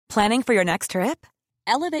Planning for your next trip?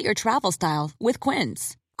 Elevate your travel style with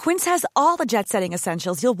Quince. Quince has all the jet-setting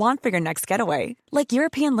essentials you'll want for your next getaway, like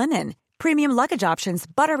European linen, premium luggage options,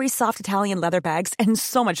 buttery soft Italian leather bags, and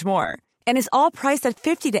so much more. And is all priced at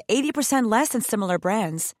 50 to 80% less than similar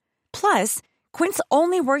brands. Plus, Quince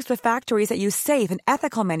only works with factories that use safe and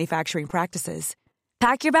ethical manufacturing practices.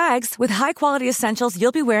 Pack your bags with high-quality essentials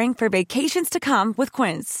you'll be wearing for vacations to come with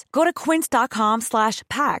Quince. Go to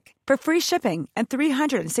quince.com/pack for free shipping and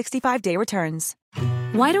 365-day returns.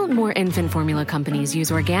 Why don't more infant formula companies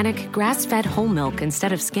use organic, grass-fed whole milk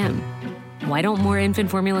instead of skim? Why don't more infant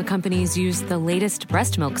formula companies use the latest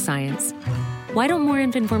breast milk science? Why don't more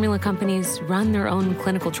infant formula companies run their own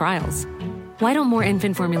clinical trials? Why don't more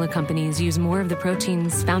infant formula companies use more of the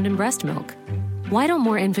proteins found in breast milk? Why don't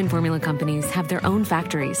more infant formula companies have their own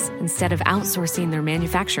factories instead of outsourcing their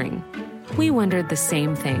manufacturing? We wondered the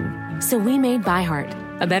same thing. So we made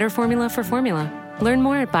ByHeart, a better formula for formula. Learn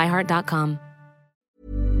more at byheart.com.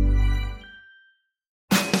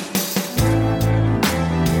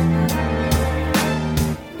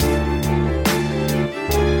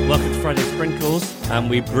 Welcome to Friday Sprinkles, and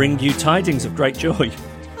we bring you tidings of great joy.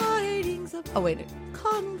 Tidings of... Oh, wait.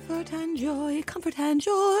 Comfort and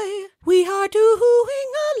joy. We are doing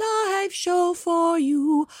a live show for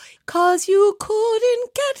you, 'cause you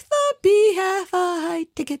couldn't get the BFI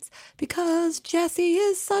tickets because Jessie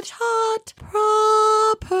is such hot property.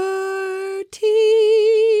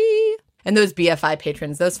 And those BFI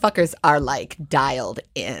patrons, those fuckers are like dialed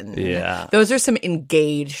in. Yeah. Those are some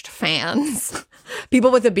engaged fans.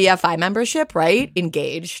 People with a BFI membership, right?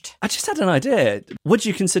 Engaged. I just had an idea. Would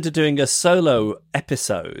you consider doing a solo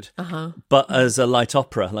episode, but as a light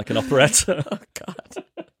opera, like an operetta? Oh, God.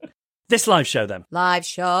 This live show, then. Live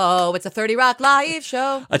show. It's a 30 Rock live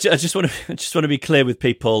show. I just want to be clear with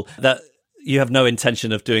people that you have no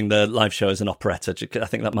intention of doing the live show as an operetta. I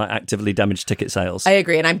think that might actively damage ticket sales. I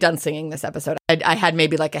agree, and I'm done singing this episode. I had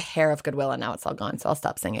maybe like a hair of goodwill, and now it's all gone, so I'll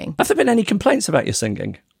stop singing. Have there been any complaints about your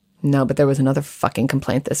singing? No, but there was another fucking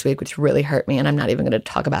complaint this week, which really hurt me, and I'm not even going to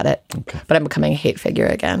talk about it. Okay. But I'm becoming a hate figure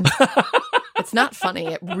again. It's not funny.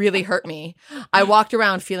 It really hurt me. I walked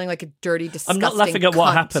around feeling like a dirty, disgusting I'm not laughing at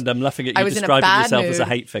what cunt. happened. I'm laughing at you was describing yourself mood. as a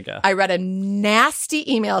hate figure. I read a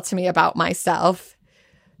nasty email to me about myself.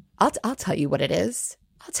 I'll tell you what it is.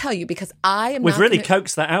 I'll tell you because I am. We've really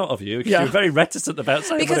coaxed that out of you because you're very reticent about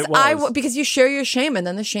saying what it was. Because you share your shame and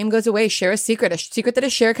then the shame goes away. Share a secret that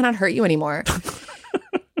is shared cannot hurt you anymore.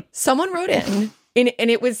 Someone wrote in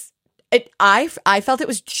and it was. I felt it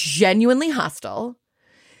was genuinely hostile,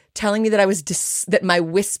 telling me that that my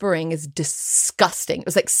whispering is disgusting. It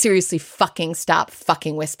was like, seriously, fucking stop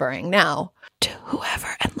fucking whispering. Now, to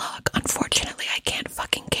whoever, and look, unfortunately, I can't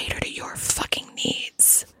fucking cater to your fucking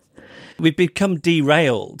needs. We've become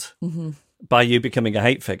derailed by you becoming a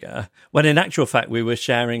hate figure, when in actual fact we were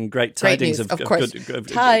sharing great tidings of good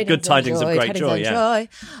tidings of great joy. Yeah.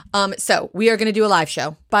 So we are going to do a live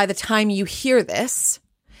show. By the time you hear this,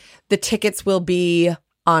 the tickets will be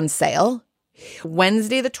on sale.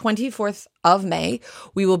 Wednesday, the 24th of May,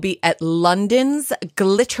 we will be at London's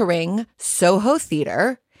glittering Soho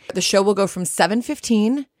Theatre. The show will go from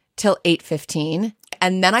 7:15 till 8:15.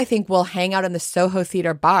 And then I think we'll hang out in the Soho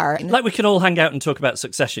Theatre bar. Like we can all hang out and talk about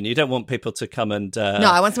Succession. You don't want people to come and... No,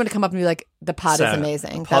 I want someone to come up and be like, the pod is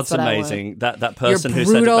amazing. Pod's That's what amazing. I want. That person you're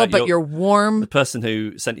who brutal, said but you're warm. The person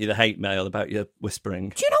who sent you the hate mail about your whispering.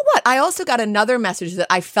 Do you know what? I also got another message that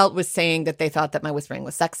I felt was saying that they thought that my whispering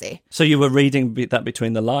was sexy. So you were reading that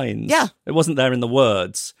between the lines? Yeah. It wasn't there in the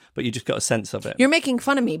words, but you just got a sense of it. You're making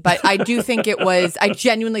fun of me, but I do think it was, I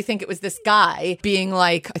genuinely think it was this guy being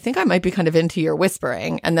like, I think I might be kind of into your whispering.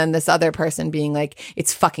 And then this other person being like,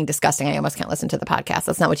 it's fucking disgusting. I almost can't listen to the podcast.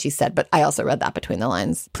 That's not what she said, but I also read that between the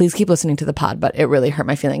lines. Please keep listening to the pod, but it really hurt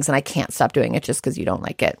my feelings and I can't stop doing it just because you don't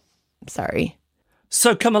like it. I'm sorry.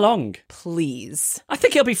 So come along. Please. I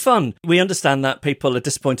think it'll be fun. We understand that people are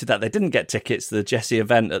disappointed that they didn't get tickets to the Jessie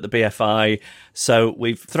event at the BFI. So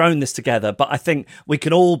we've thrown this together, but I think we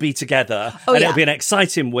can all be together. It'll be an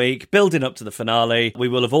exciting week building up to the finale. We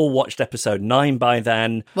will have all watched episode 9 by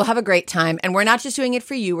then. We'll have a great time. And we're not just doing it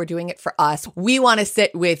for you. We're doing it for us. We want to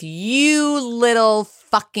sit with you little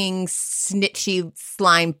fucking snitchy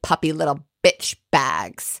slime puppy little bitch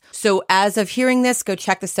bags. So as of hearing this, go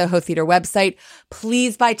check the Soho Theatre website.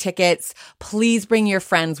 Please buy tickets. Please bring your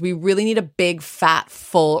friends. We really need a big, fat,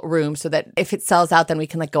 full room so that if it sells out, then we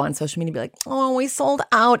can like go on social media and be like, oh, we sold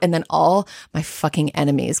out. And then all my fucking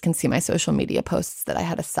enemies can see my social media posts that I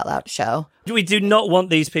had a sellout show. We do not want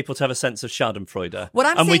these people to have a sense of schadenfreude. What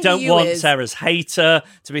I'm and saying we don't to you want is, Sarah's hater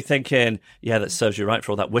to be thinking, yeah, that serves you right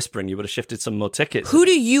for all that whispering. You would have shifted some more tickets. Who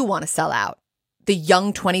do you want to sell out? the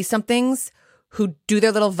young 20-somethings who do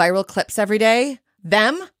their little viral clips every day,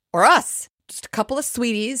 them or us, just a couple of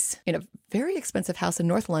sweeties in a very expensive house in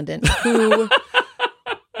North London who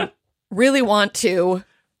really want to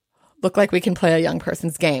look like we can play a young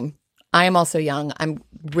person's game. I am also young. I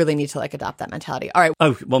really need to adopt that mentality. All right.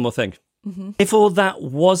 Oh, one more thing. Mm-hmm. If all that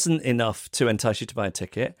wasn't enough to entice you to buy a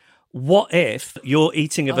ticket, what if your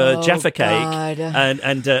eating of a Jaffa cake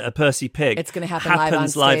and a Percy pig it's going to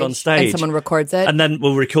happens live on stage and someone records it? And then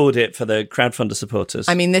we'll record it for the crowdfunder supporters.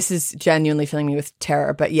 I mean, this is genuinely filling me with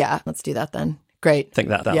terror, but yeah, let's do that then. Great. I think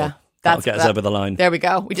that'll get us over the line. There we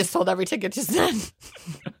go. We just sold every ticket just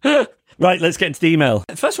then. Right, let's get into the email.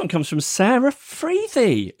 The first one comes from Sarah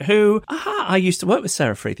Freethy, who, I used to work with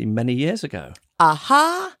Sarah Freethy many years ago.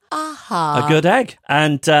 A good egg.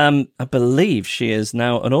 And I believe she is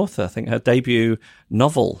now an author. I think her debut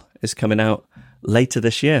novel is coming out later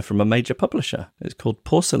this year from a major publisher. It's called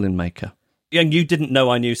Porcelain Maker. And you didn't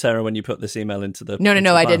know I knew Sarah when you put this email into the...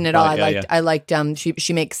 No, I didn't at all. I liked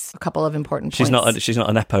she makes a couple of important points. She's not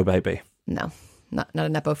a Nepo baby. No. Not a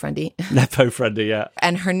Nepo friendy. Nepo friendy, yeah.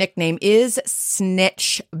 And her nickname is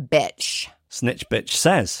Snitch Bitch. Snitch Bitch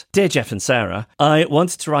says, Dear Jeff and Sarah, I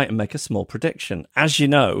wanted to write and make a small prediction. As you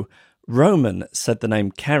know, Roman said the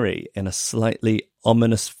name Kerry in a slightly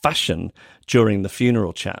ominous fashion during the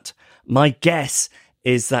funeral chat. My guess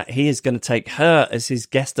is that he is going to take her as his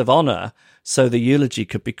guest of honour, so the eulogy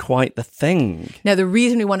could be quite the thing. Now, the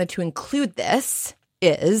reason we wanted to include this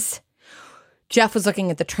is... Jeff was looking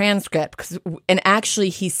at the transcript, and actually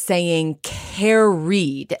he's saying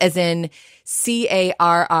carried, as in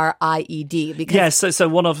C-A-R-R-I-E-D. Yes, so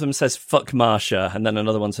one of them says fuck Marsha, and then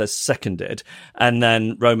another one says seconded, and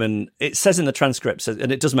then Roman, it says in the transcript, and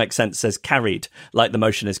it does make sense, says carried, like the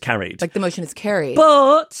motion is carried. Like the motion is carried.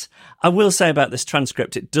 But I will say about this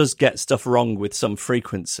transcript, it does get stuff wrong with some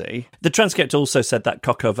frequency. The transcript also said that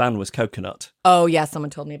coq au vin was coconut. Oh, yeah, someone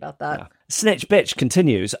told me about that. Yeah. Snitch Bitch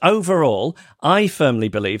continues, overall, I firmly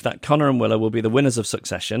believe that Connor and Willow will be the winners of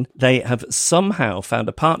Succession. They have somehow found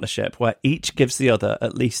a partnership where each gives the other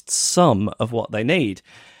at least some of what they need.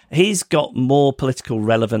 He's got more political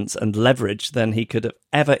relevance and leverage than he could have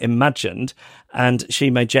ever imagined, and she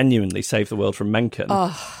may genuinely save the world from Mencken.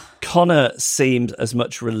 Oh. Connor seemed as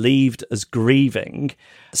much relieved as grieving,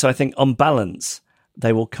 so I think on balance,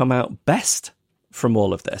 they will come out best from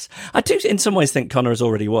all of this. I do in some ways think Connor has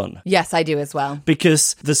already won. Yes, I do as well.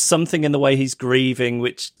 Because there's something in the way he's grieving,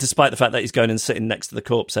 which, despite the fact that he's going and sitting next to the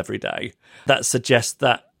corpse every day, that suggests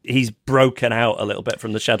that he's broken out a little bit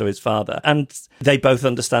from the shadow of his father. And they both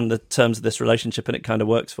understand the terms of this relationship, and it kind of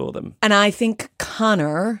works for them. And I think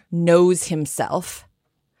Connor knows himself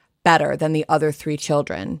better than the other three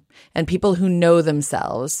children. And people who know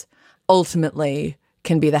themselves ultimately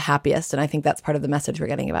can be the happiest. And I think that's part of the message we're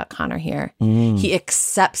getting about Connor here. He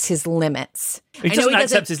accepts his limits. He doesn't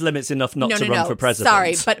accept his limits enough not to run for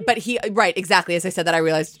president. Sorry, but he, right, exactly. As I said that, I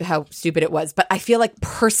realized how stupid it was. But I feel like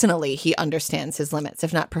personally he understands his limits,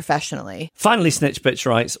 if not professionally. Finally, Snitch Bitch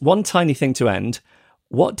writes, one tiny thing to end.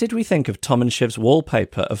 What did we think of Tom and Shiv's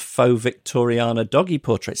wallpaper of faux Victoriana doggy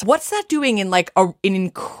portraits? What's that doing in an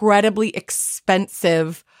incredibly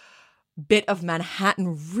expensive bit of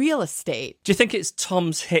Manhattan real estate? Do you think it's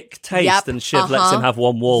Tom's hick taste and Shiv lets him have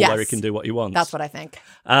one wall where he can do what he wants? That's what I think.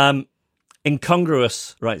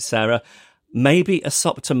 Incongruous, writes Sarah. Maybe a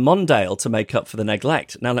sop to Mondale to make up for the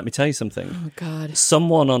neglect. Now, let me tell you something. Oh, God.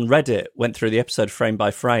 Someone on Reddit went through the episode frame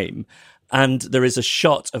by frame, and there is a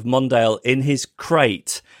shot of Mondale in his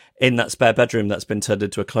crate in that spare bedroom that's been turned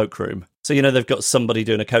into a cloakroom. So, they've got somebody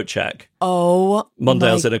doing a coat check. Oh,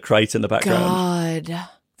 Mondale's in a crate in the background. God.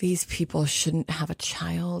 These people shouldn't have a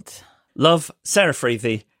child. Love, Sarah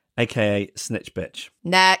Freethy, a.k.a. Snitch Bitch.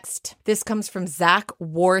 Next. This comes from Zach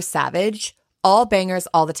War Savage. All bangers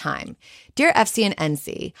all the time. Dear FC and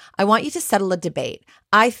NC, I want you to settle a debate.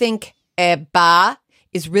 I think Ebba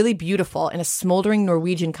is really beautiful in a smoldering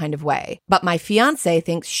Norwegian kind of way. But my fiance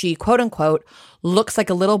thinks she, quote unquote, looks like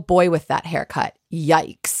a little boy with that haircut.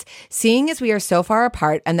 Yikes. Seeing as we are so far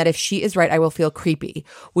apart and that if she is right, I will feel creepy.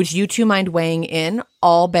 Would you two mind weighing in?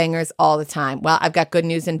 All bangers all the time. Well, I've got good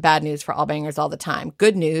news and bad news for all bangers all the time.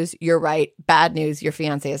 Good news, you're right. Bad news, your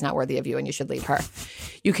fiance is not worthy of you and you should leave her.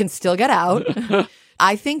 You can still get out.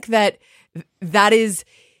 I think that is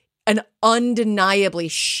an undeniably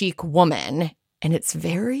chic woman. And it's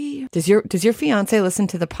very... Does your fiance listen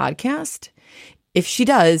to the podcast? If she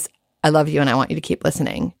does, I love you and I want you to keep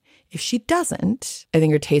listening. If she doesn't, I think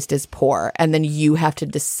your taste is poor. And then you have to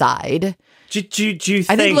decide. Do you think...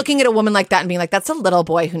 I think looking at a woman like that and being like, that's a little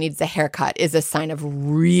boy who needs a haircut is a sign of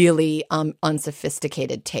really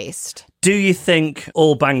unsophisticated taste. Do you think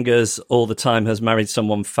all bangers all the time has married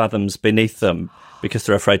someone fathoms beneath them because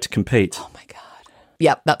they're afraid to compete? Oh my God.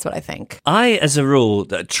 Yep, that's what I think. I, as a rule,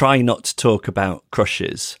 try not to talk about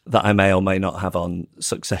crushes that I may or may not have on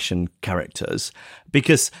Succession characters,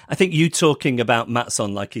 because I think you talking about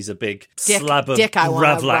Matson like he's a big slab of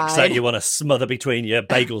Gravlax that you want to smother between your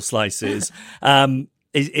bagel slices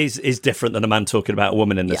is different than a man talking about a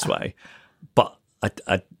woman in this way. But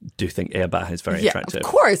I do think Eobah is very attractive. Of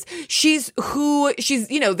course. She's,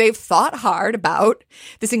 they've thought hard about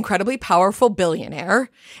this incredibly powerful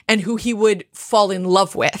billionaire and who he would fall in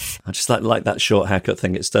love with. I just like that short haircut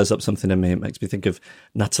thing. It stirs up something in me. It makes me think of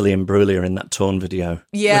Natalie Imbruglia in that Torn video.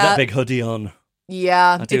 Yeah. With that big hoodie on.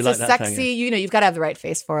 Yeah, I do it's like a that sexy, thing, yeah. You've got to have the right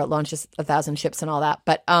face for it. Launches 1,000 ships and all that.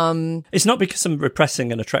 But it's not because I'm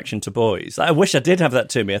repressing an attraction to boys. I wish I did have that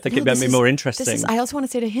to me. I think it'd make me more interesting. I also want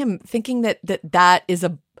to say to him, thinking that is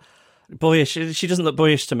a boyish. She doesn't look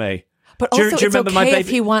boyish to me. But also, it's okay if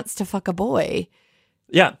he wants to fuck a boy.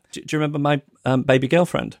 Yeah. Do you remember my baby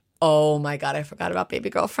girlfriend? Oh my God, I forgot about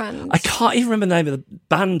Baby Girlfriend. I can't even remember the name of the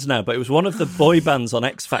band now, but it was one of the boy bands on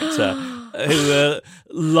X Factor who were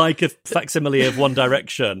like a facsimile of One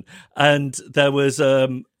Direction. And there was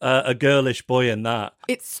a girlish boy in that.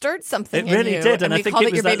 It stirred something It really in you, did. And I think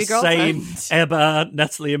it was that same Ebba,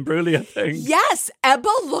 Natalie Imbruglia thing. Yes,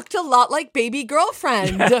 Ebba looked a lot like Baby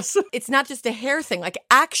Girlfriend. Yes. It's not just a hair thing. Like,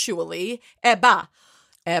 actually, Ebba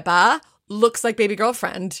looks like Baby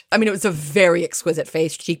Girlfriend. I mean, it was a very exquisite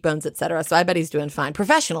face, cheekbones, etc. So I bet he's doing fine.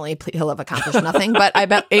 Professionally, he'll have accomplished nothing, but I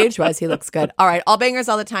bet age-wise he looks good. All right, all bangers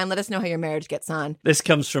all the time. Let us know how your marriage gets on. This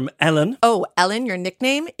comes from Ellen. Oh, Ellen, your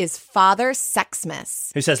nickname is Father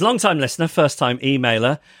Sexmas. Who says, long-time listener, first-time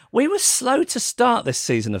emailer. We were slow to start this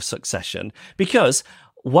season of Succession because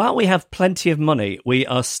while we have plenty of money, we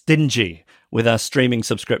are stingy with our streaming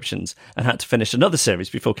subscriptions and had to finish another series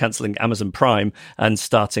before cancelling Amazon Prime and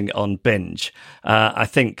starting on Binge. I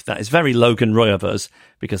think that is very Logan Roy of us,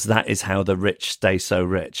 because that is how the rich stay so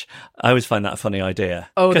rich. I always find that a funny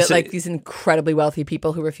idea. Oh, that these incredibly wealthy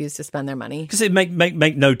people who refuse to spend their money. Because it make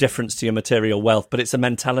no difference to your material wealth, but it's a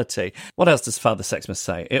mentality. What else does Father Sexmas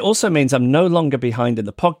say? It also means I'm no longer behind in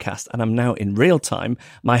the podcast and I'm now in real time.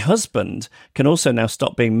 My husband can also now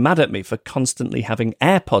stop being mad at me for constantly having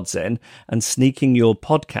AirPods in and sneaking your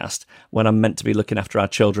podcast when I'm meant to be looking after our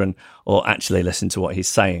children or actually listen to what he's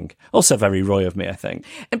saying. Also very Roy of me, I think.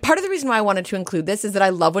 And part of the reason why I wanted to include this is that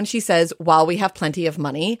I love when she says, while we have plenty of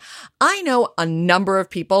money. I know a number of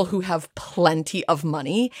people who have plenty of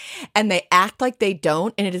money and they act like they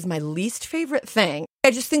don't. And it is my least favorite thing.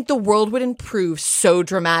 I just think the world would improve so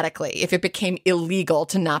dramatically if it became illegal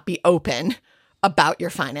to not be open about your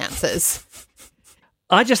finances.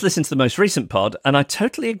 I just listened to the most recent pod and I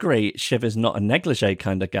totally agree Shiv is not a negligee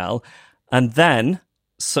kind of gal. And then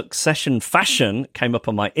Succession fashion came up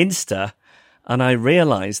on my Insta and I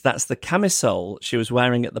realised that's the camisole she was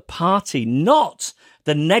wearing at the party, not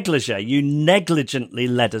the negligee you negligently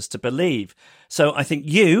led us to believe. So I think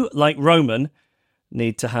you, like Roman,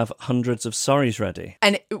 need to have hundreds of sorries ready.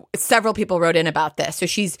 And several people wrote in about this. So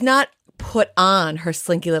she's not put on her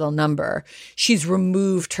slinky little number. She's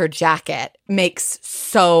removed her jacket. Makes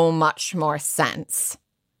so much more sense.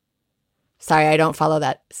 Sorry, I don't follow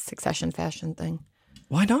that Succession fashion thing.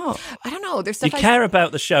 Why not? I don't know. There's stuff you care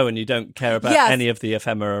about the show and you don't care about any of the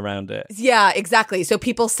ephemera around it. Yeah, exactly. So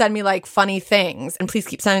people send me like funny things and please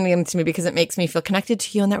keep sending them to me because it makes me feel connected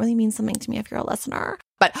to you and that really means something to me if you're a listener.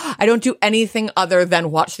 But I don't do anything other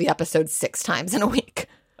than watch the episode 6 times in a week.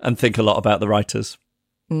 And think a lot about the writers.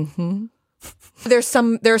 Mm-hmm. There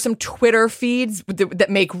are some Twitter feeds that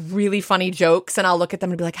make really funny jokes, and I'll look at them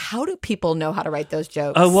and be like, how do people know how to write those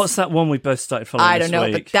jokes? Oh, what's that one we both started following I don't know,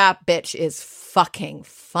 week? but that bitch is fucking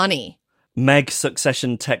funny. Meg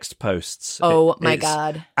Succession text posts. Oh, my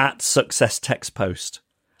God. At Success Text Post.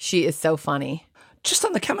 She is so funny. Just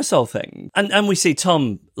on the camisole thing. And we see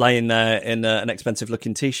Tom laying there in an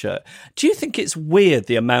expensive-looking T-shirt. Do you think it's weird,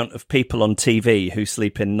 the amount of people on TV who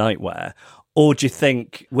sleep in nightwear? Or do you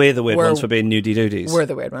think we're the weird ones for being nudie-doodies? We're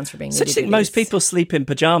the weird ones for being nudie-doodies. So do you think most people sleep in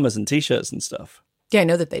pyjamas and T-shirts and stuff? Yeah, I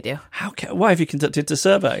know that they do. Why have you conducted a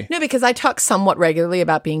survey? No, because I talk somewhat regularly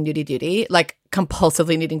about being nudie-doody, like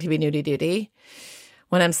compulsively needing to be nudie-doody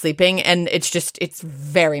when I'm sleeping. And it's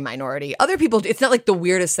very minority. Other people, it's not like the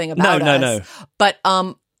weirdest thing about us. No. But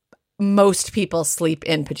most people sleep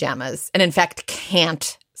in pajamas and in fact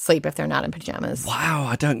can't sleep if they're not in pajamas. Wow,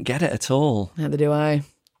 I don't get it at all. Neither do I.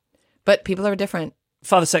 But people are different.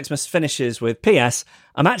 Father Sexmas finishes with, P.S.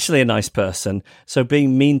 I'm actually a nice person, so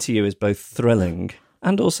being mean to you is both thrilling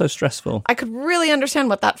And also stressful. I could really understand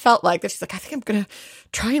what that felt like. That she's like, I think I'm going to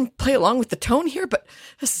try and play along with the tone here, but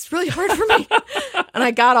this is really hard for me. And I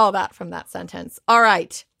got all that from that sentence. All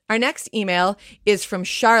right. Our next email is from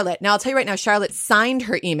Charlotte. Now, I'll tell you right now, Charlotte signed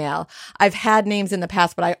her email. I've had names in the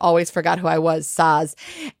past, but I always forgot who I was, Saz.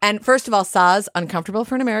 And first of all, Saz, uncomfortable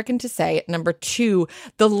for an American to say. Number 2,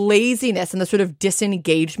 the laziness and the sort of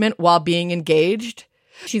disengagement while being engaged.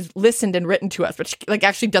 She's listened and written to us, but she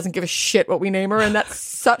actually doesn't give a shit what we name her. And that's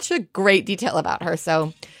such a great detail about her.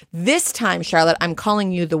 So this time, Charlotte, I'm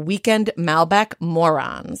calling you the Weekend Malbec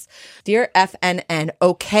Morons. Dear FNN,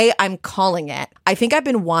 okay, I'm calling it. I think I've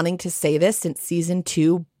been wanting to say this since season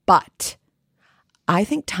 2, but I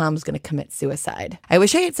think Tom's going to commit suicide. I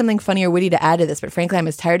wish I had something funny or witty to add to this, but frankly, I'm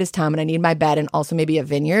as tired as Tom and I need my bed and also maybe a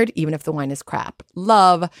vineyard, even if the wine is crap.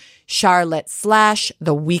 Love, Charlotte /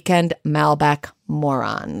 the Weekend Malbec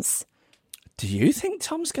Morons. Do you think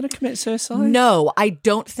Tom's going to commit suicide? No, I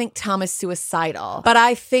don't think Tom is suicidal. But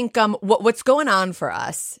I think what's going on for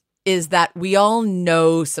us is that we all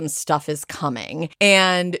know some stuff is coming.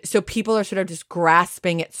 And so people are sort of just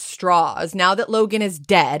grasping at straws. Now that Logan is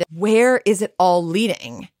dead, where is it all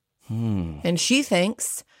leading? And she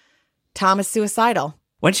thinks Tom is suicidal.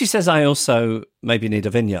 When she says, I also maybe need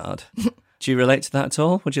a vineyard, do you relate to that at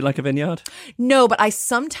all? Would you like a vineyard? No, but I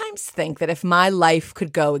sometimes think that if my life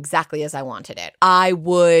could go exactly as I wanted it, I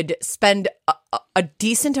would spend a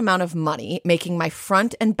decent amount of money making my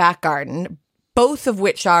front and back garden, both of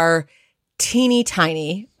which are teeny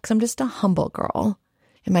tiny, because I'm just a humble girl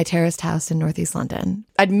in my terraced house in Northeast London.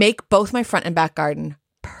 I'd make both my front and back garden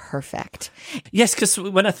perfect. Yes, because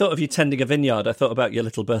when I thought of you tending a vineyard, I thought about your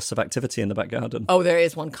little bursts of activity in the back garden. Oh, there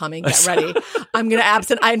is one coming. Get ready. I'm going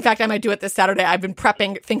to in fact, I might do it this Saturday. I've been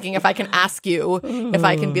prepping, thinking if I can ask you if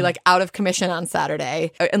I can be out of commission on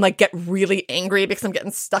Saturday and get really angry because I'm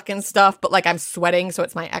getting stuck in stuff, but I'm sweating. So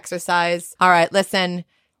it's my exercise. All right, listen.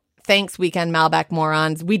 Thanks, Weekend Malbec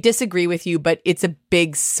Morons. We disagree with you, but it's a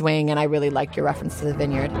big swing, and I really like your reference to the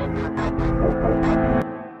vineyard.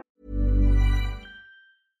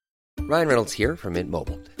 Ryan Reynolds here from Mint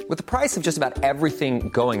Mobile. With the price of just about everything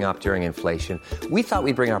going up during inflation, we thought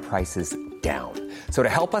we'd bring our prices down. So to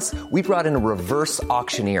help us, we brought in a reverse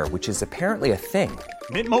auctioneer, which is apparently a thing.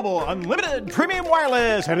 Mint Mobile Unlimited Premium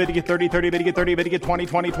Wireless. How to get 30, 30, bit to get 30, bit to get 20,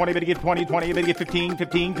 20, 20, bit to get 20, 20, bit to get 15,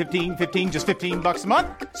 15, 15, 15, just $15 a month?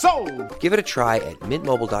 Sold! Give it a try at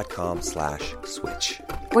mintmobile.com/switch.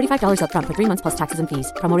 $45 up front for 3 months plus taxes and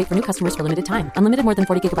fees. Promo rate for new customers for limited time. Unlimited more than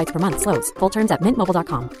 40 gigabytes per month. Slows full terms at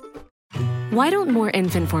mintmobile.com. Why don't more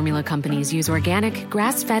infant formula companies use organic,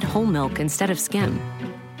 grass-fed whole milk instead of skim?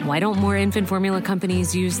 Why don't more infant formula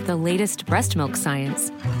companies use the latest breast milk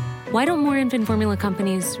science? Why don't more infant formula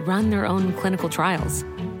companies run their own clinical trials?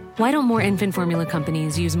 Why don't more infant formula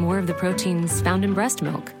companies use more of the proteins found in breast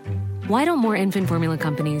milk? Why don't more infant formula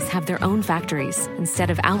companies have their own factories instead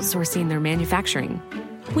of outsourcing their manufacturing?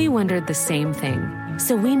 We wondered the same thing.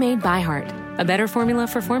 So we made ByHeart, a better formula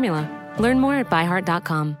for formula. Learn more at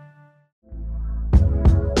byheart.com.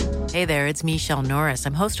 Hey there, it's Michelle Norris.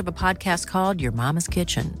 I'm host of a podcast called Your Mama's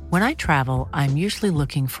Kitchen. When I travel, I'm usually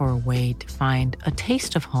looking for a way to find a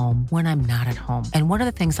taste of home when I'm not at home. And one of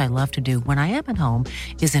the things I love to do when I am at home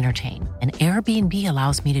is entertain. And Airbnb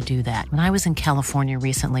allows me to do that. When I was in California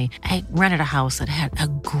recently, I rented a house that had a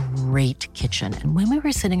great kitchen. And when we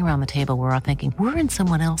were sitting around the table, we were all thinking, we're in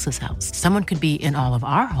someone else's house. Someone could be in all of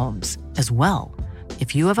our homes as well.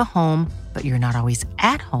 If you have a home, but you're not always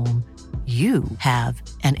at home, you have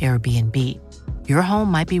an Airbnb. Your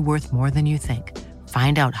home might be worth more than you think.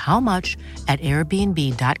 Find out how much at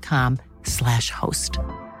airbnb.com/host.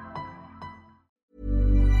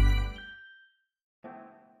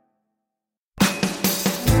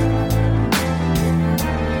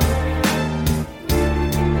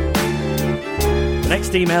 The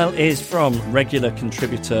next email is from regular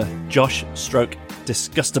contributor Josh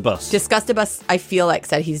Disgustabus. Disgustabus, I feel like,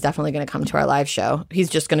 said he's definitely going to come to our live show. He's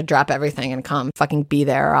just going to drop everything and come. Fucking be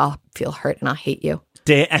there or I'll feel hurt and I'll hate you.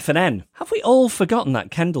 Dear FNN, have we all forgotten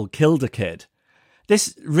that Kendall killed a kid?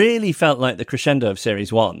 This really felt like the crescendo of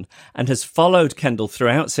Series 1 and has followed Kendall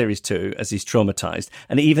throughout Series 2 as he's traumatised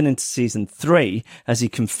and even into Season 3 as he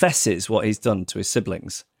confesses what he's done to his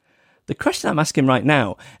siblings. The question I'm asking right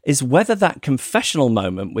now is whether that confessional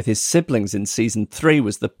moment with his siblings in Season 3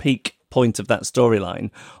 was the peak point of that storyline,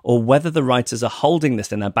 or whether the writers are holding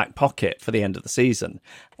this in their back pocket for the end of the season.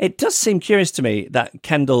 It does seem curious to me that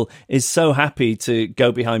Kendall is so happy to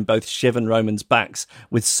go behind both Shiv and Roman's backs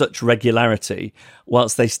with such regularity,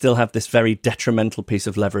 whilst they still have this very detrimental piece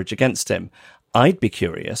of leverage against him. I'd be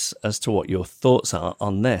curious as to what your thoughts are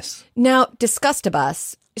on this. Now,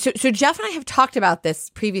 Disgustabus, So Jeff and I have talked about this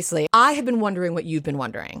previously. I have been wondering what you've been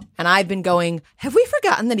wondering. And I've been going, have we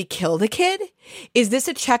forgotten that he killed a kid? Is this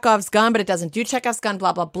a Chekhov's gun, but it doesn't do Chekhov's gun,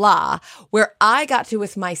 blah, blah, blah. Where I got to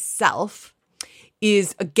with myself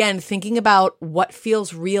is, again, thinking about what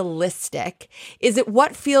feels realistic. Is it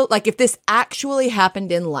what feels like if this actually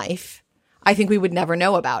happened in life, I think we would never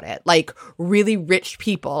know about it. Like really rich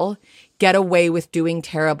people get away with doing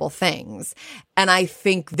terrible things. And I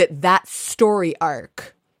think that story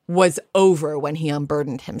arc was over when he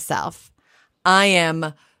unburdened himself. I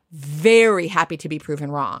am very happy to be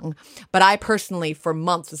proven wrong. But I personally, for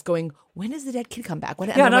months, was going, when does the dead kid come back?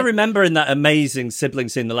 And I remember in that amazing sibling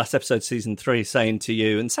scene, the last episode, season 3, saying to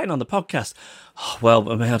you and saying on the podcast, oh,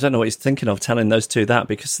 well, I mean, I don't know what he's thinking of telling those two that,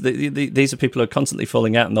 because these are people who are constantly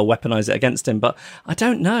falling out and they'll weaponize it against him. But I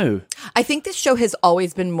don't know. I think this show has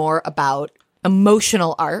always been more about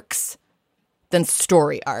emotional arcs than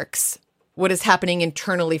story arcs. What is happening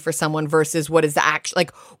internally for someone versus what is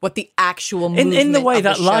what the actual movement in the way of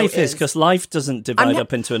that the life show is, because life doesn't divide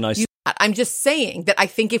up into a nice. I'm just saying that I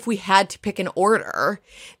think if we had to pick an order,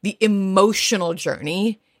 the emotional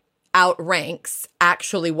journey outranks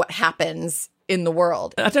actually what happens in the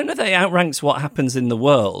world. I don't know that it outranks what happens in the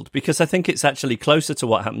world, because I think it's actually closer to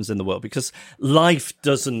what happens in the world, because life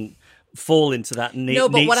doesn't fall into that neat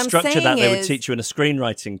structure that they would teach you in a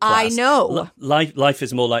screenwriting class. I know. Life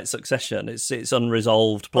is more like Succession. It's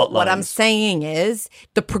unresolved plot lines. What I'm saying is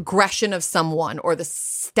the progression of someone or the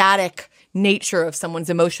static nature of someone's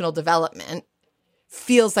emotional development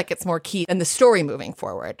feels like it's more key than the story moving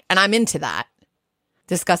forward. And I'm into that.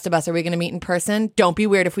 Disgust of us. Are we going to meet in person? Don't be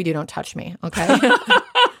weird if we do. Don't touch me. Okay.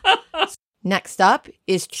 Next up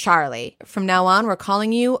is Charlie. From now on, we're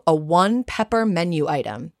calling you a 1-pepper menu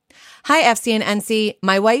item. Hi, FC and NC.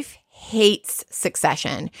 My wife hates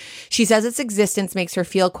Succession. She says its existence makes her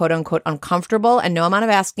feel quote unquote uncomfortable, and no amount of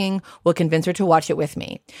asking will convince her to watch it with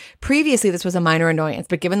me. Previously, this was a minor annoyance,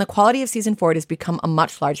 but given the quality of season 4, it has become a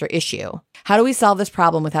much larger issue. How do we solve this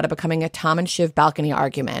problem without it becoming a Tom and Shiv balcony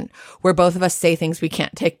argument where both of us say things we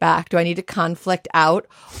can't take back? Do I need to conflict out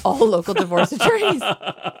all local divorce attorneys?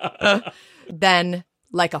 Then,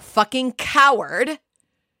 like a fucking coward,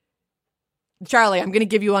 Charlie, I'm going to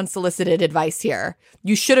give you unsolicited advice here.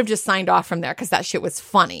 You should have just signed off from there because that shit was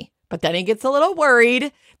funny. But then he gets a little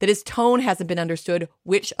worried that his tone hasn't been understood,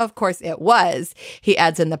 which of course it was. He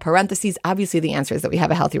adds in the parentheses, obviously the answer is that we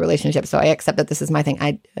have a healthy relationship, so I accept that this is my thing.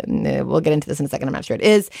 We'll get into this in a second. I'm not sure it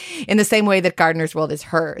is. In the same way that Gardner's world is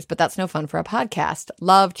hers, but that's no fun for a podcast.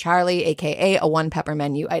 Love, Charlie, a.k.a. a 1-pepper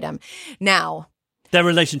menu item. Now, their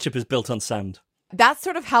relationship is built on sand. That's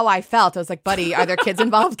sort of how I felt. I was like, buddy, are there kids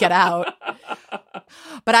involved? Get out.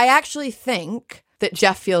 But I actually think that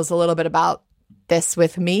Jeff feels a little bit about this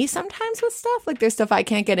with me sometimes with stuff. Like there's stuff I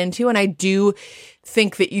can't get into. And I do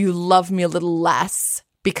think that you love me a little less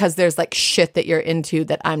because there's like shit that you're into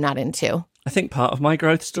that I'm not into. I think part of my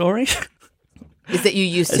growth story is that you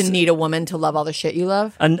used to need a woman to love all the shit you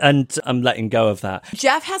love. And I'm letting go of that.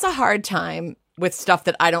 Jeff has a hard time with stuff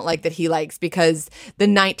that I don't like that he likes because the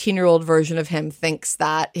 19-year-old version of him thinks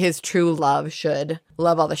that his true love should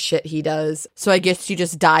love all the shit he does. So I guess you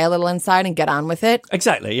just die a little inside and get on with it.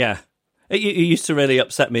 Exactly, yeah. It used to really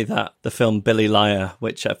upset me that the film Billy Liar,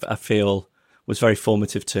 which I feel was very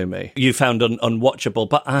formative to me, you found unwatchable.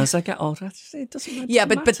 But as I get older, it doesn't matter. Yeah,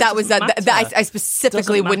 but that was I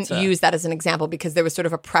specifically wouldn't use that as an example because there was sort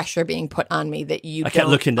of a pressure being put on me that I kept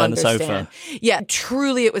looking down understand. The sofa. Yeah,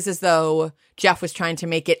 truly, it was as though Jeff was trying to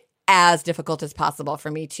make it as difficult as possible for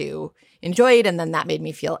me to enjoy it, and then that made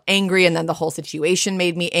me feel angry, and then the whole situation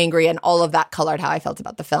made me angry, and all of that colored how I felt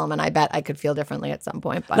about the film, and I bet I could feel differently at some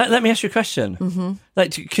point. But let me ask you a question. Mm-hmm.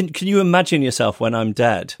 Like, can you imagine yourself when I'm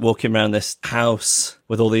dead, walking around this house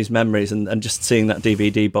with all these memories and just seeing that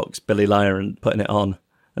DVD box, Billy Liar, and putting it on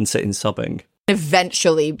and sitting sobbing?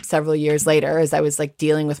 Eventually, several years later, as I was like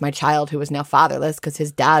dealing with my child who was now fatherless because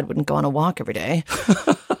his dad wouldn't go on a walk every day.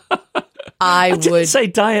 I would say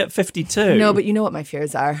die at 52. No, but you know what my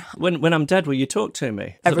fears are. When I'm dead, will you talk to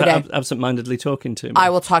me? Every day. Absent-mindedly talking to me. I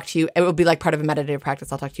will talk to you. It will be like part of a meditative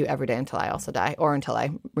practice. I'll talk to you every day until I also die or until I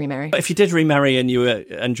remarry. But if you did remarry and you were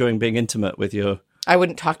enjoying being intimate with your I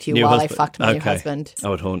wouldn't talk to you while I fucked my new husband. I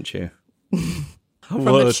would haunt you. From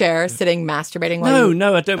the chair, sitting, masturbating while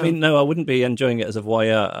No, I don't mean, no, I wouldn't be enjoying it as a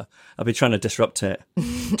voyeur. I'd be trying to disrupt it.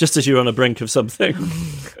 Just as you're on the brink of something.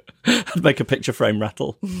 I'd make a picture frame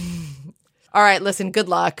rattle. All right, listen, good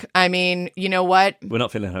luck. I mean, you know what? We're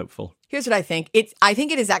not feeling hopeful. Here's what I think. I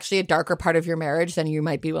think it is actually a darker part of your marriage than you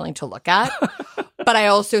might be willing to look at. But But I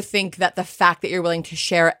also think that the fact that you're willing to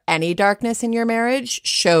share any darkness in your marriage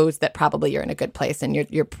shows that probably you're in a good place and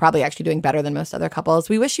you're probably actually doing better than most other couples.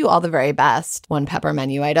 We wish you all the very best. One pepper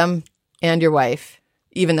menu item and your wife,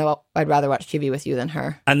 even though I'd rather watch TV with you than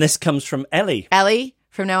her. And this comes from Ellie. Ellie,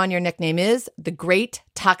 from now on, your nickname is The Great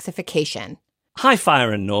Toxification. Hi,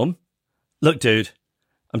 Fire and Norm. Look, dude,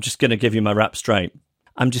 I'm just going to give you my rap straight.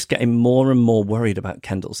 I'm just getting more and more worried about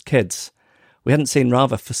Kendall's kids. We hadn't seen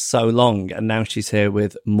Rava for so long, and now she's here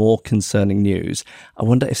with more concerning news. I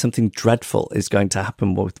wonder if something dreadful is going to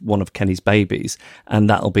happen with one of Kenny's babies, and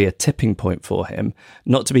that'll be a tipping point for him,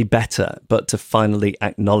 not to be better, but to finally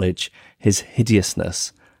acknowledge his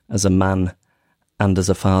hideousness as a man and as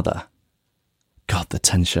a father. God, the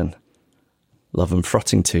tension. Love and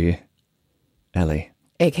frotting to you, Ellie.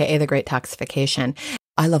 AKA The Great Toxification.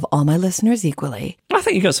 I love all my listeners equally. I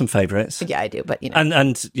think you got some favourites. Yeah, I do, but and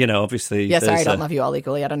obviously. Yeah, sorry, I don't love you all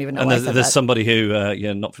equally. I don't even know. And there's somebody who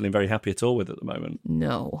you're not feeling very happy at all with at the moment.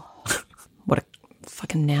 No, what a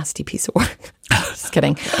fucking nasty piece of work. Just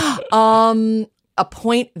kidding. A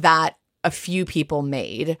point that a few people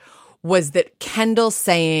made was that Kendall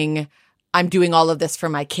saying, I'm doing all of this for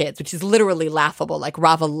my kids, which is literally laughable. Like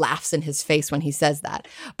Rava laughs in his face when he says that.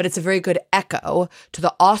 But it's a very good echo to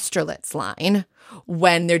the Austerlitz line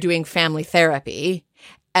when they're doing family therapy.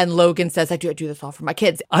 And Logan says, I do this all for my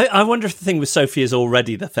kids. I wonder if the thing with Sophie is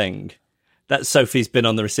already the thing. That Sophie's been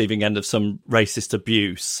on the receiving end of some racist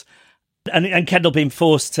abuse. And Kendall being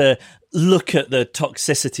forced to look at the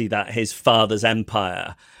toxicity that his father's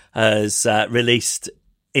empire has released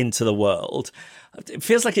into the world. It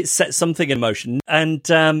feels like it sets something in motion. And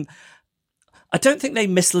I don't think they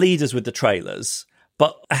mislead us with the trailers,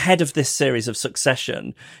 but ahead of this series of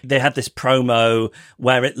Succession, they had this promo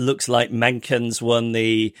where it looks like Mencken's won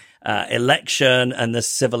the election and the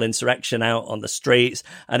civil insurrection out on the streets.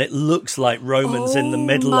 And it looks like Roman's in the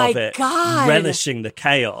middle of it, relishing the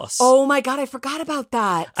chaos. Oh my God, I forgot about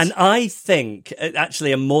that. And I think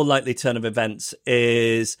actually a more likely turn of events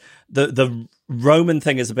is the Roman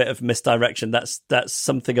thing is a bit of misdirection. That's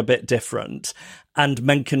something a bit different. And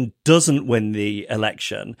Mencken doesn't win the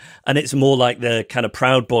election. And it's more like the kind of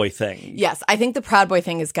Proud Boy thing. Yes, I think the Proud Boy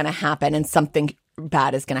thing is going to happen and something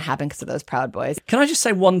bad is going to happen because of those Proud Boys. Can I just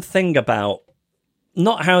say one thing about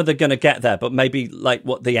not how they're going to get there, but maybe like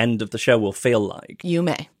what the end of the show will feel like? You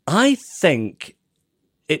may. I think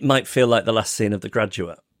it might feel like the last scene of The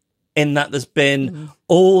Graduate. In that there's been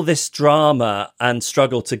all this drama and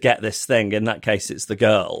struggle to get this thing. In that case, it's the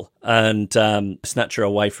girl and snatch her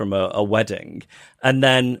away from a wedding. And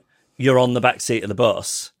then you're on the back seat of the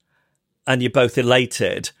bus and you're both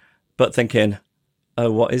elated, but thinking, oh,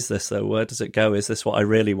 what is this though? Where does it go? Is this what I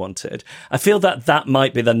really wanted? I feel that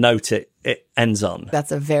might be the note it ends on.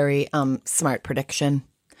 That's a very smart prediction.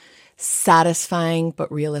 Satisfying, but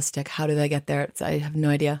realistic. How do they get there? I have no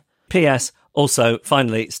idea. P.S. Also,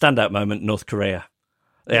 finally, standout moment, North Korea.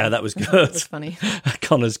 Yeah, that was good. That was funny.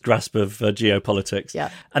 Connor's grasp of geopolitics. Yeah.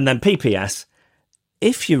 And then PPS,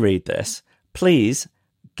 if you read this, please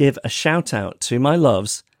give a shout out to my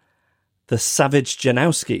loves, the Savage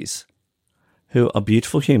Janowskis, who are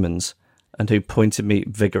beautiful humans and who pointed me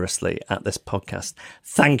vigorously at this podcast.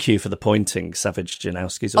 Thank you for the pointing, Savage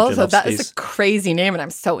Janowskis. Also, that is a crazy name and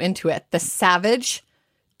I'm so into it. The Savage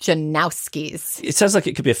Janowskis. It sounds like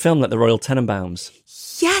it could be a film like The Royal Tenenbaums.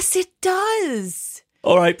 Yes, it does.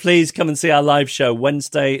 All right, please come and see our live show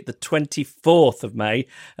Wednesday, the 24th of May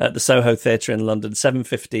at the Soho Theatre in London,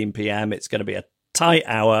 7:15 p.m. It's going to be a tight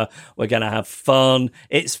hour. We're going to have fun.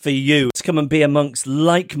 It's for you to come and be amongst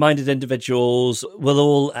like-minded individuals. We'll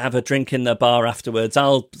all have a drink in the bar afterwards.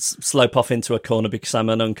 I'll slope off into a corner because I'm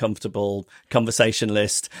an uncomfortable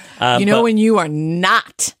conversationalist. When you are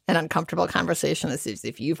not an uncomfortable conversationalist is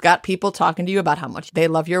if you've got people talking to you about how much they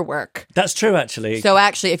love your work. That's true, actually. So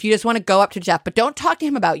actually, if you just want to go up to Jeff, but don't talk to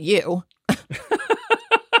him about you.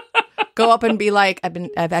 Go up and be like,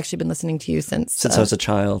 I've actually been listening to you since I was a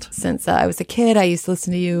child. Since I was a kid, I used to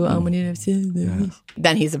listen to you when you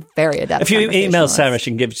Then he's a very adept. If you email Sarah,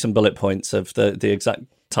 she can give you some bullet points of the exact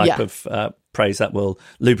type of praise that will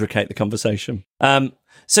lubricate the conversation.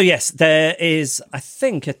 So yes, there is, I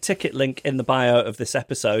think, a ticket link in the bio of this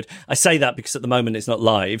episode. I say that because at the moment it's not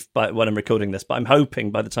live when I'm recording this, but I'm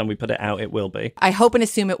hoping by the time we put it out, it will be. I hope and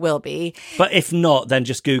assume it will be. But if not, then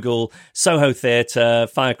just Google Soho Theatre,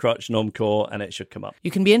 Firecrotch, Normcore, and it should come up.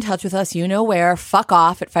 You can be in touch with us, you know where. Fuck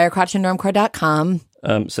off at firecrotchandnormcore.com.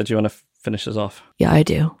 So do you want to finish us off? Yeah, I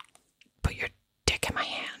do. Put your dick in my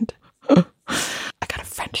hand. I got a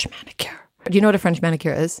French manicure. Do you know what a French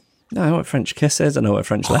manicure is? No, I know what a French kiss is. I know what a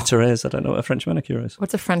French letter is. I don't know what a French manicure is.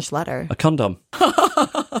 What's a French letter? A condom.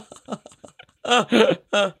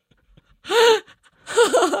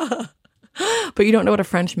 But you don't know what a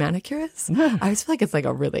French manicure is? No. I just feel like it's like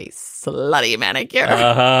a really slutty manicure.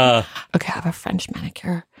 Okay, I have a French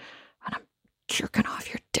manicure and I'm jerking off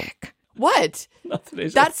your dick. What? Nothing.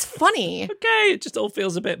 That's funny. Okay, it just all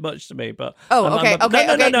feels a bit much to me, but... Oh, okay. No.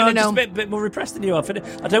 I'm just a bit more repressed than you are.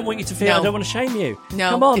 I don't want you to feel... I don't want to shame you.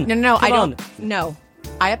 No. Come on. No, I Come don't. No.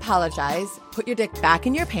 I apologize. Put your dick back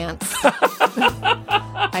in your pants.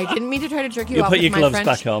 I didn't mean to try to jerk you off put with your my gloves French.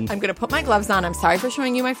 back on. I'm going to put my gloves on. I'm sorry for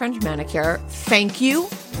showing you my French manicure. Thank you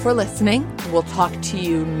for listening. We'll talk to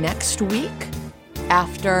you next week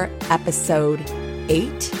after episode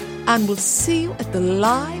 8. And we'll see you at the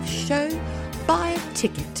live show. Buy a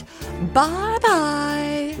ticket.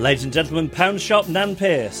 Bye-bye. Ladies and gentlemen, Pound Shop Nan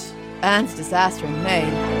Pierce. And Disaster in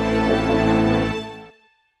Maine.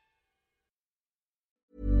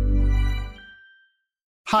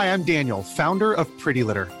 Hi, I'm Daniel, founder of Pretty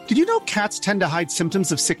Litter. Did you know cats tend to hide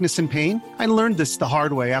symptoms of sickness and pain? I learned this the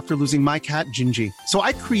hard way after losing my cat, Gingy. So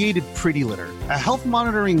I created Pretty Litter, a health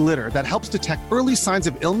monitoring litter that helps detect early signs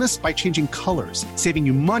of illness by changing colors, saving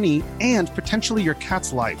you money and potentially your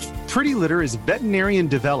cat's life. Pretty Litter is veterinarian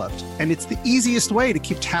developed, and it's the easiest way to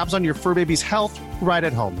keep tabs on your fur baby's health right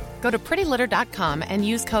at home. Go to prettylitter.com and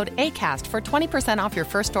use code ACAST for 20% off your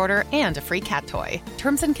first order and a free cat toy.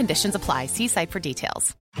 Terms and conditions apply. See site for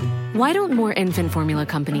details. Why don't more infant formula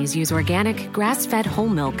companies use organic, grass-fed whole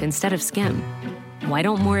milk instead of skim? Why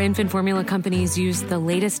don't more infant formula companies use the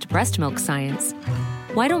latest breast milk science?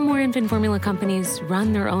 Why don't more infant formula companies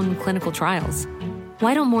run their own clinical trials?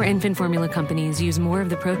 Why don't more infant formula companies use more of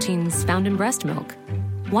the proteins found in breast milk?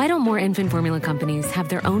 Why don't more infant formula companies have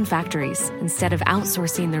their own factories instead of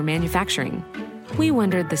outsourcing their manufacturing? We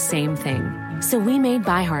wondered the same thing. So we made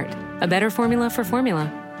ByHeart, a better formula for formula.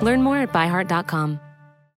 Learn more at byheart.com.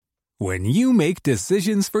 When you make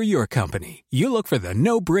decisions for your company, you look for the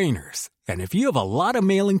no-brainers. And if you have a lot of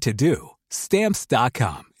mailing to do,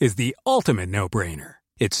 Stamps.com is the ultimate no-brainer.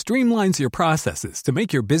 It streamlines your processes to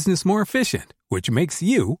make your business more efficient, which makes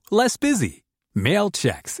you less busy. Mail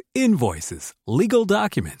checks, invoices, legal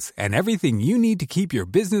documents, and everything you need to keep your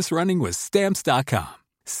business running with Stamps.com.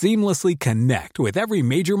 Seamlessly connect with every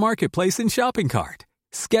major marketplace and shopping cart.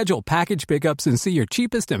 Schedule package pickups and see your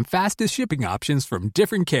cheapest and fastest shipping options from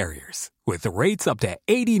different carriers. With rates up to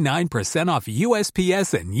 89% off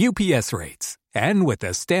USPS and UPS rates. And with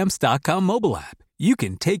the Stamps.com mobile app, you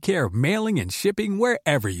can take care of mailing and shipping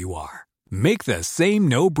wherever you are. Make the same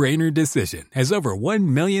no-brainer decision as over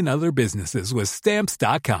 1 million other businesses with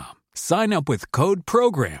Stamps.com. Sign up with code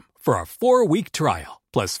PROGRAM for a 4-week trial,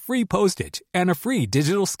 plus free postage and a free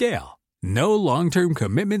digital scale. No long-term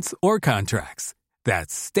commitments or contracts.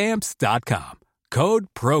 That's Stamps.com. Code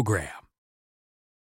PROGRAM.